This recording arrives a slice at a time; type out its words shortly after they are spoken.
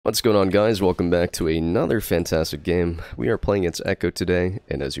What's going on, guys? Welcome back to another fantastic game. We are playing against Echo today,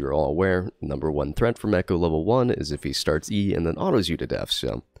 and as you're all aware, number one threat from Echo level 1 is if he starts E and then autos you to death,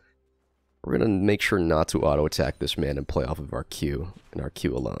 so we're going to make sure not to auto-attack this man and play off of our Q, and our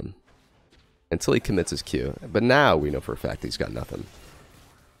Q alone. Until he commits his Q. But now we know for a fact he's got nothing.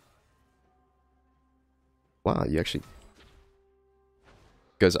 Wow, you actually...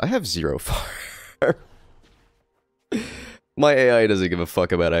 Guys, I have 0 far. My AI doesn't give a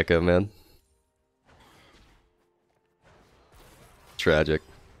fuck about Echo, man. Tragic.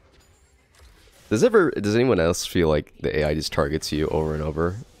 Does anyone else feel like the AI just targets you over and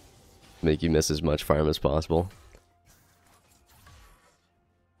over? Make you miss as much farm as possible?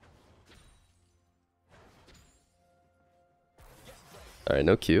 Alright,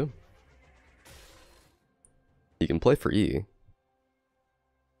 no Q. You can play for E.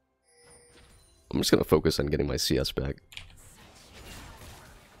 I'm just gonna focus on getting my CS back.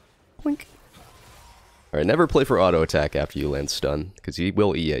 Blink. Alright, never play for auto attack after you land stun, because he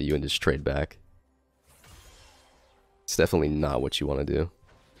will E at you and just trade back. It's definitely not what you want to do.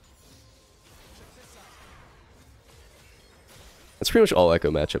 That's pretty much all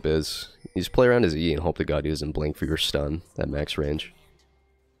Echo matchup is. You just play around his E and hope to God he doesn't blink for your stun at max range.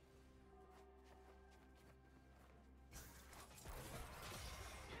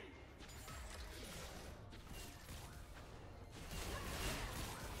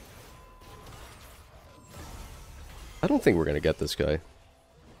 I don't think we're gonna get this guy.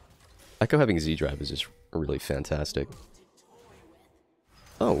 Echo having Z-Drive is just really fantastic.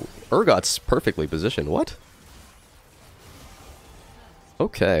 Oh, Urgot's perfectly positioned. What?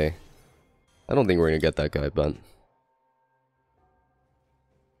 Okay. I don't think we're gonna get that guy, but...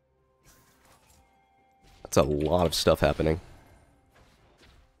 That's a lot of stuff happening.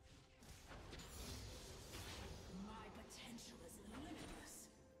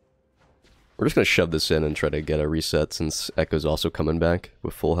 We're just gonna shove this in and try to get a reset since Echo's also coming back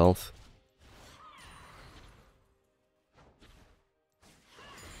with full health.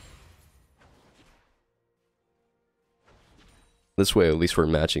 This way, at least we're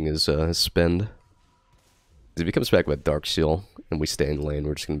matching his spend. If he comes back with Dark Seal and we stay in lane,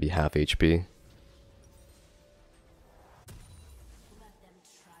 we're just gonna be half HP.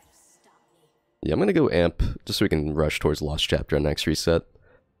 Yeah, I'm gonna go Amp just so we can rush towards Lost Chapter on next reset.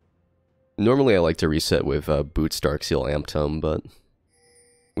 Normally I like to reset with Boots, Dark Seal, Amp Tome, but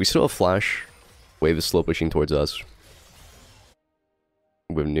we still have Flash. Wave is slow pushing towards us.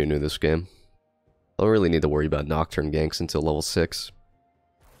 With Nunu this game. I don't really need to worry about Nocturne ganks until level 6.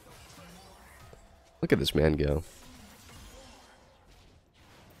 Look at this man go.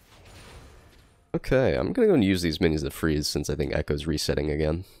 Okay, I'm gonna go and use these minions to freeze since I think Echo's resetting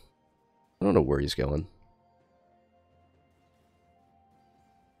again. I don't know where he's going.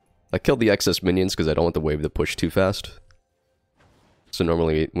 I killed the excess minions because I don't want the wave to push too fast. So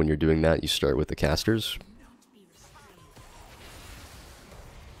normally when you're doing that, you start with the casters.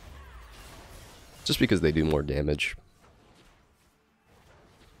 Just because they do more damage.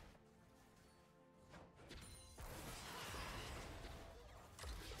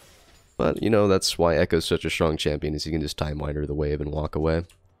 But, you know, that's why Echo's such a strong champion, is he can just time winder the wave and walk away.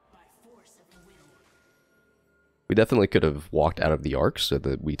 We definitely could have walked out of the arc so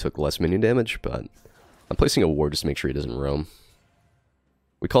that we took less minion damage, but I'm placing a ward just to make sure he doesn't roam.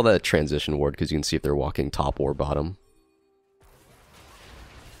 We call that a transition ward because you can see if they're walking top or bottom.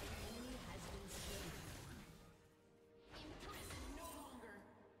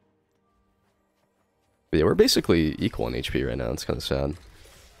 But yeah, we're basically equal in HP right now. It's kind of sad.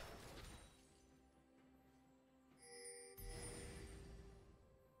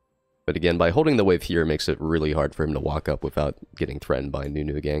 But again, by holding the wave here, it makes it really hard for him to walk up without getting threatened by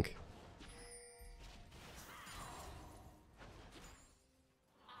Nunu gank.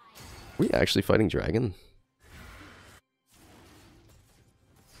 We actually fighting Dragon?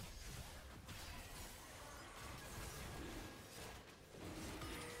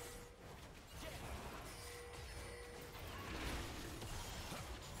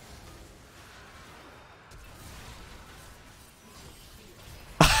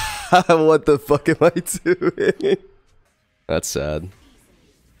 What the fuck am I doing? That's sad.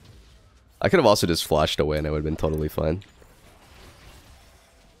 I could have also just flashed away and I would have been totally fine.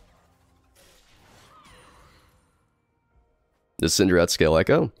 Does Syndra outscale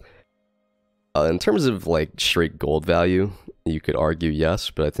Echo? In terms of like straight gold value, you could argue yes,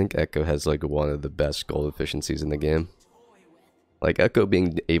 but I think Echo has like one of the best gold efficiencies in the game. Like Echo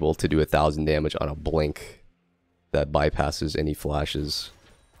being able to do 1000 damage on a blink that bypasses any flashes.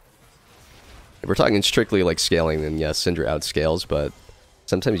 If we're talking strictly like scaling, then yes, Syndra outscales, but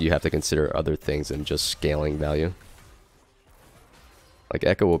Sometimes you have to consider other things than just scaling value. Like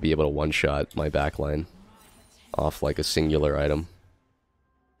Echo will be able to one-shot my backline off like a singular item.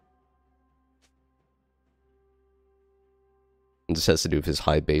 It just has to do with his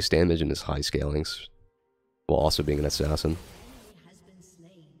high base damage and his high scalings, while also being an assassin.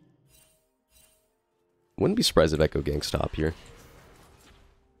 Wouldn't be surprised if Echo ganks top here.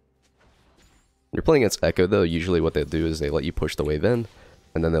 When you're playing against Echo though, usually what they'll do is they let you push the wave in,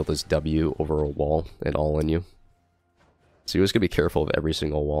 and then they'll just W over a wall and all in you. So you always gotta be careful of every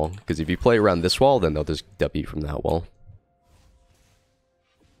single wall, because if you play around this wall, then they'll just W from that wall.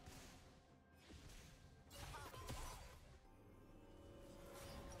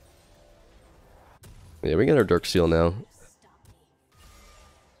 Yeah, we got our Dark Seal now.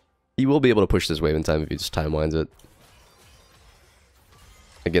 He will be able to push this wave in time if he just time winds it.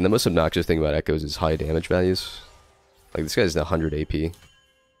 Again, the most obnoxious thing about Echo is his high damage values. Like, this guy's 100 AP.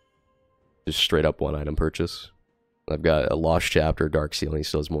 Just straight up one item purchase. I've got a Lost Chapter, Dark Seal, and he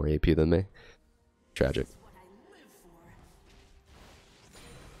still has more AP than me. Tragic.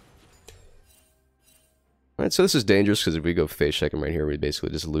 Alright, so this is dangerous because if we go face check him right here, we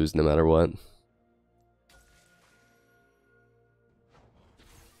basically just lose no matter what.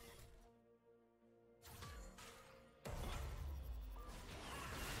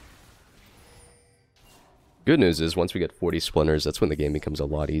 Good news is, once we get 40 splinters, that's when the game becomes a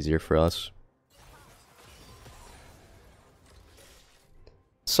lot easier for us.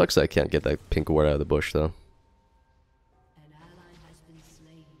 Sucks that I can't get that pink ward out of the bush, though.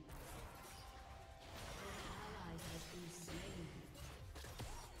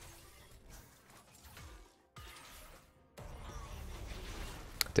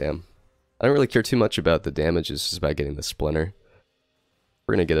 Damn. I don't really care too much about the damage, it's just about getting the splinter.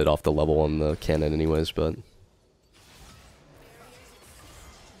 We're gonna get it off the level on the cannon anyways, but...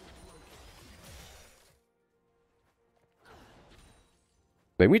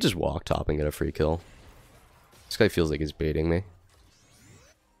 maybe we just walk top and get a free kill. This guy feels like he's baiting me.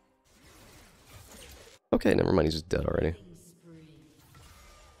 Okay, never mind, he's just dead already.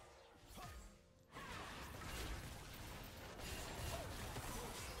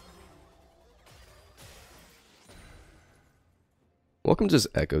 Welcome to this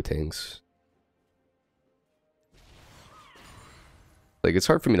Echo Tanks. Like, it's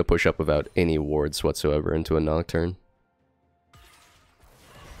hard for me to push up without any wards whatsoever into a Nocturne.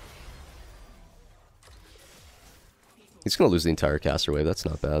 He's gonna lose the entire caster wave, that's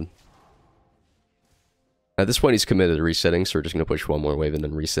not bad. At this point he's committed to resetting, so we're just gonna push one more wave and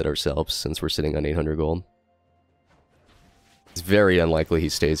then reset ourselves, since we're sitting on 800 gold. It's very unlikely he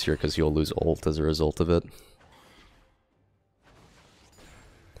stays here, because he'll lose ult as a result of it.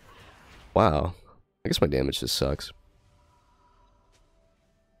 Wow. I guess my damage just sucks.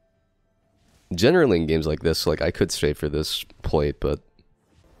 Generally in games like this, like, I could stay for this plate, but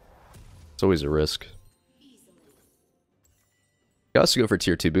it's always a risk. I could also go for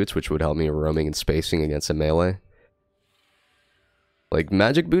tier 2 boots, which would help me roaming and spacing against a melee. Like,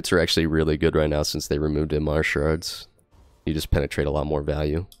 magic boots are actually really good right now since they removed MR shards. You just penetrate a lot more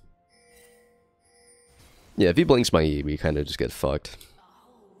value. Yeah, if he blinks my E, we kind of just get fucked.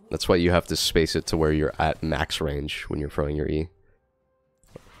 That's why you have to space it to where you're at max range when you're throwing your E.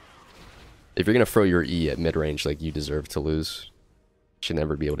 If you're gonna throw your E at mid-range, like, you deserve to lose. You should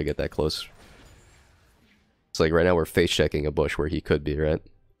never be able to get that close. It's like right now we're face checking a bush where he could be, right?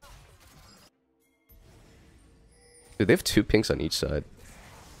 Dude, they have 2 pinks on each side.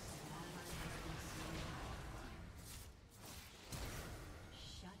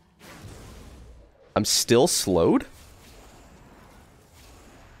 I'm still slowed?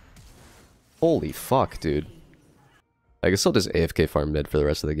 Holy fuck, dude. I guess I'll just AFK farm mid for the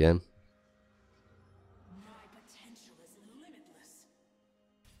rest of the game.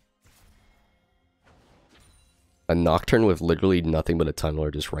 A Nocturne with literally nothing but a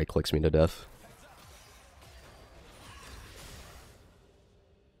tunneler just right-clicks me to death.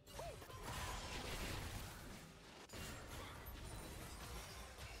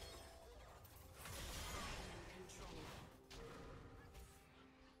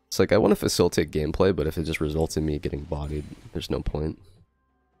 It's like, I want to facilitate gameplay, but if it just results in me getting bodied, there's no point.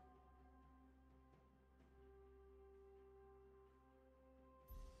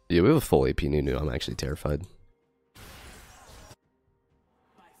 Yeah, we have a full AP Nunu. I'm actually terrified.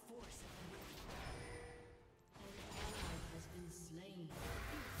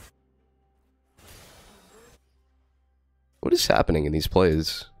 What is happening in these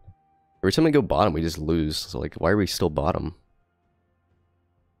plays? Every time we go bottom, we just lose. So, like, why are we still bottom?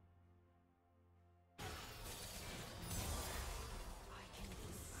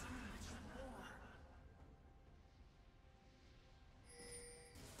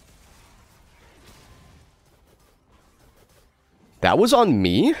 That was on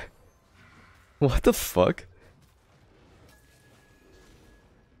me? What the fuck?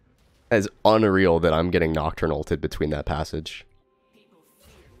 It's unreal that I'm getting Nocturne ulted between that passage.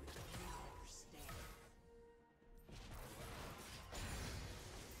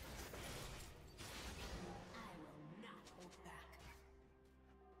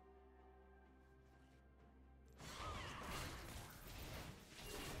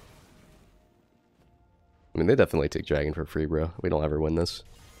 I mean, they definitely take Dragon for free, bro. We don't ever win this.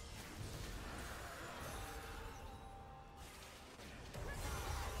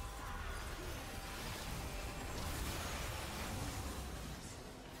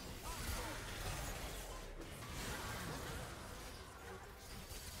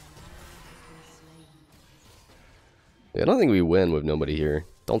 Yeah, I don't think we win with nobody here.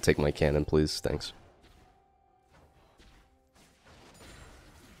 Don't take my cannon, please. Thanks.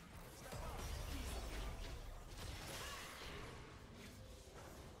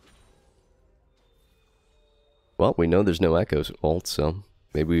 Well, we know there's no Echo ult, so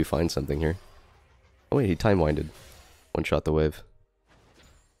maybe we find something here. Oh wait, he time-winded. One-shot the wave.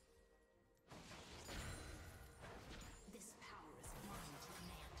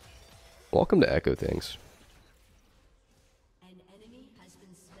 Welcome to Echo things.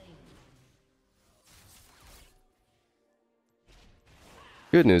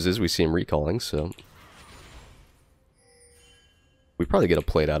 Good news is we see him recalling, so we probably get a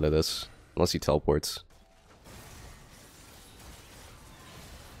plate out of this, unless he teleports.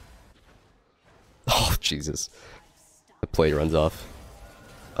 Oh, Jesus. The plate runs off.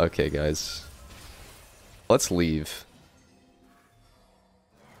 Okay, guys. Let's leave.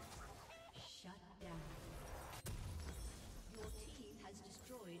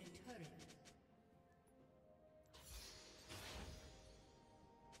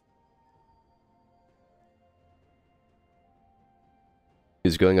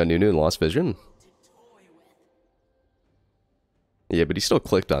 He's going on Nunu and lost vision. Yeah, but he still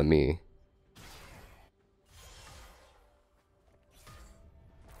clicked on me.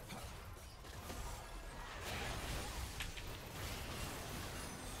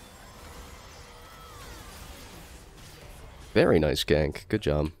 Very nice gank. Good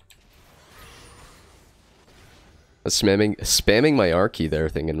job. I was spamming my R key there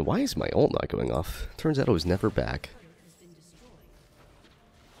thinking, why is my ult not going off? Turns out it was never back.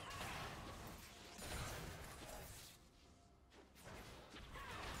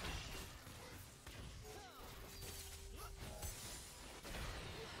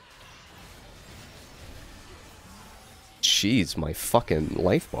 Jeez, my fucking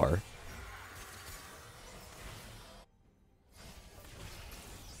life bar.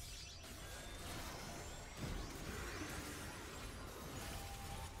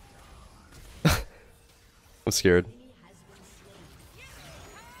 I'm scared.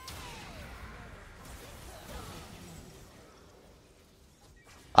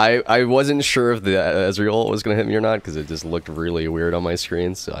 I wasn't sure if the Ezreal was gonna hit me or not because it just looked really weird on my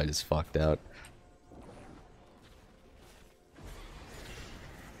screen, so I just fucked out.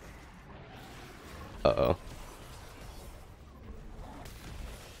 Uh-oh.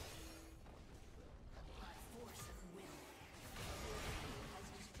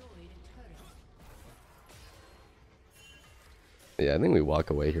 Yeah, I think we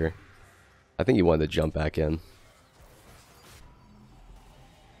walk away here. I think he wanted to jump back in.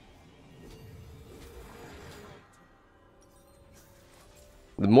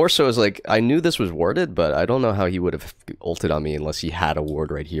 The more so is like, I knew this was warded, but I don't know how he would have ulted on me unless he had a ward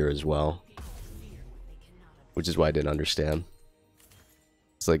right here as well. Which is why I didn't understand.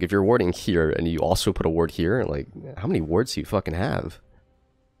 It's like, if you're warding here and you also put a ward here, like, how many wards do you fucking have?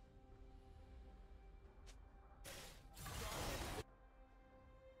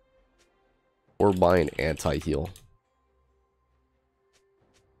 Or buy an anti-heal.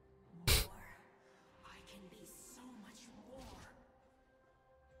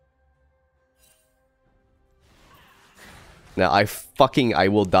 Now, I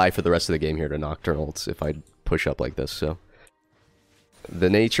will die for the rest of the game here to Nocturne ults if I push up like this, so. The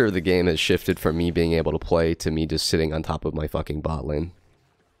nature of the game has shifted from me being able to play to me just sitting on top of my fucking bot lane.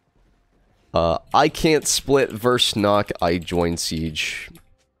 I can't split versus Noc, I join Siege.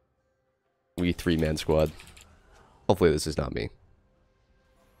 We 3-man squad. Hopefully this is not me.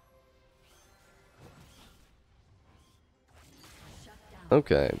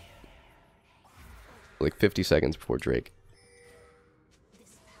 Okay. Like 50 seconds before Drake.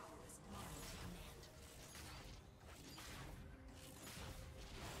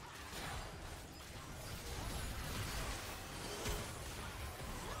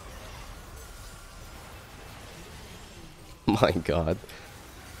 My god.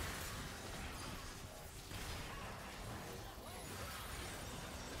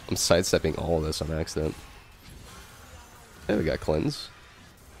 I'm sidestepping all of this on accident. Hey, we got cleanse.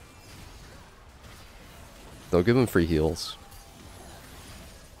 They'll give him free heals.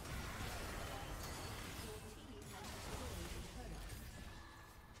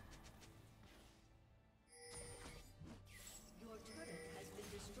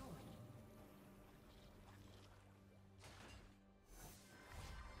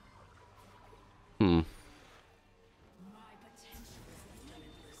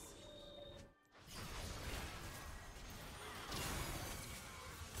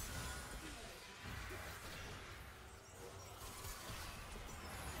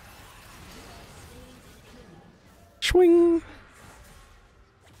 Swing.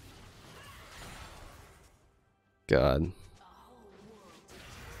 God.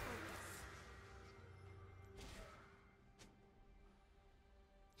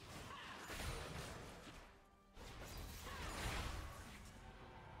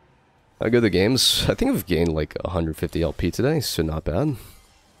 How good the games? I think I've gained like 150 LP today, so not bad.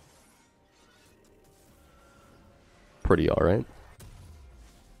 Pretty alright.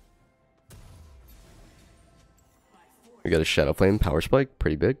 We got a Shadow Flame Power Spike,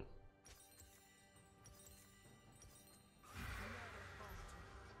 pretty big.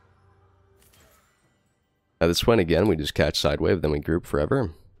 Now this went again, we just catch Sidewave, then we group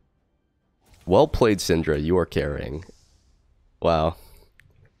forever. Well played, Syndra, you are carrying. Wow.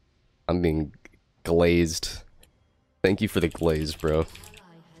 I'm being glazed. Thank you for the glaze, bro.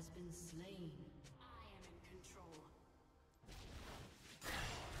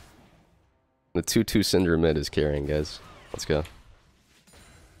 The 2-2 Syndra mid is carrying, guys. Let's go.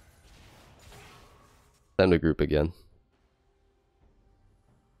 Time to group again.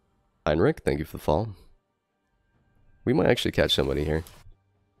 Erick, thank you for the fall. We might actually catch somebody here.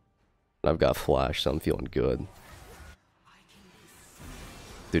 I've got flash, so I'm feeling good.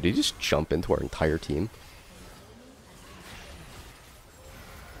 Dude, he just jump into our entire team.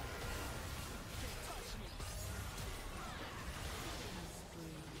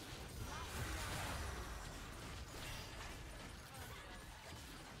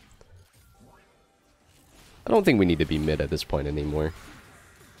 I don't think we need to be mid at this point anymore.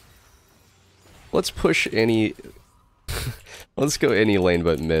 Let's push any... Let's go any lane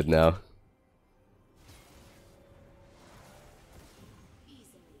but mid now.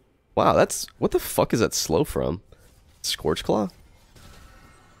 Wow, that's... What the fuck is that slow from? Scorch Claw?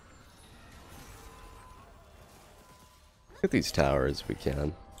 Look at these towers if we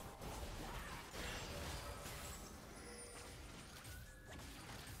can.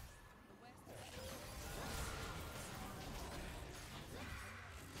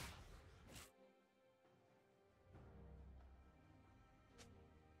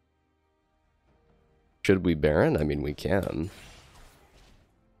 Should we Baron? I mean, we can.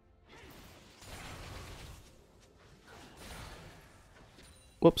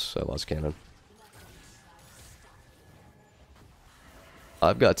 Whoops, I lost cannon.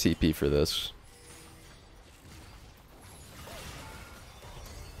 I've got TP for this.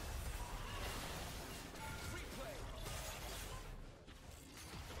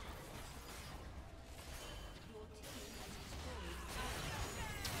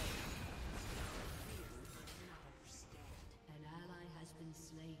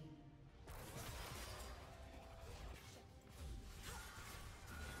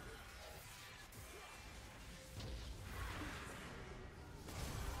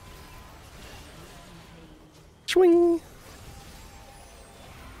 Swing!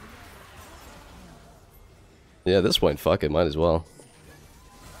 Yeah, at this point, fuck it, might as well.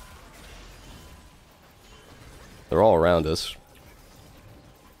 They're all around us.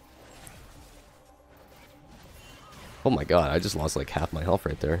 Oh my god, I just lost like half my health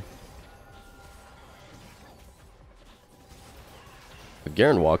right there. If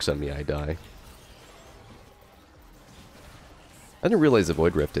Garen walks on me, I die. I didn't realize the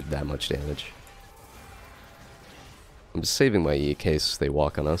Void Rift did that much damage. I'm just saving my E in case they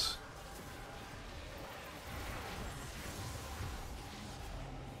walk on us.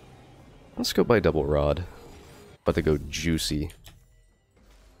 Let's go buy Double Rod. About to go juicy.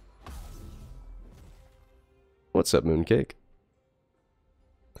 What's up, Mooncake?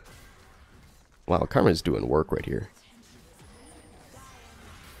 Wow, Karma's doing work right here.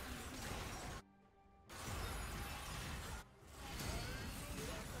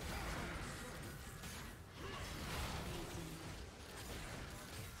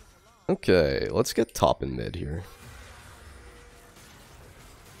 Okay, let's get top and mid here.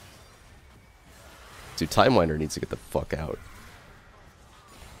 Dude, Timewinder needs to get the fuck out.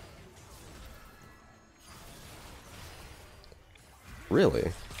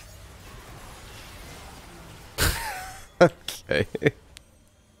 Really? Okay.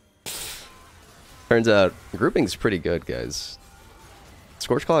 Turns out, grouping's pretty good, guys.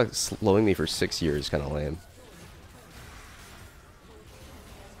 Scorchclaw slowing me for 6 years is kind of lame.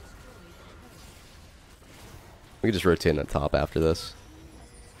 We can just rotate in the top after this.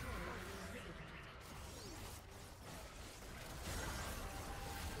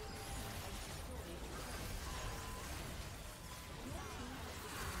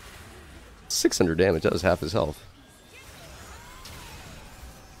 $600 damage, that was half his health.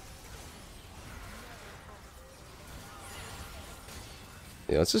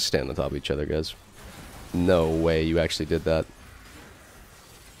 Yeah, let's just stand on top of each other, guys. No way you actually did that.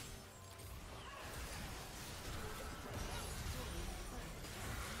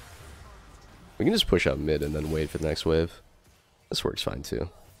 We can just push out mid and then wait for the next wave. This works fine too.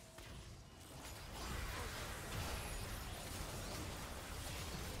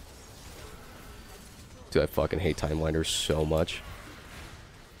 Dude, I fucking hate Timewinders so much.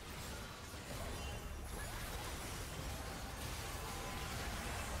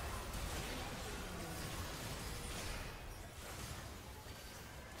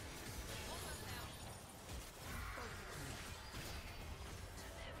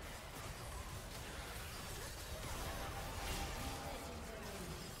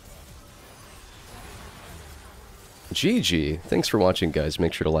 GG. Thanks for watching, guys.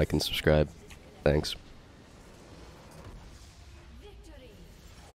 Make sure to like and subscribe. Thanks.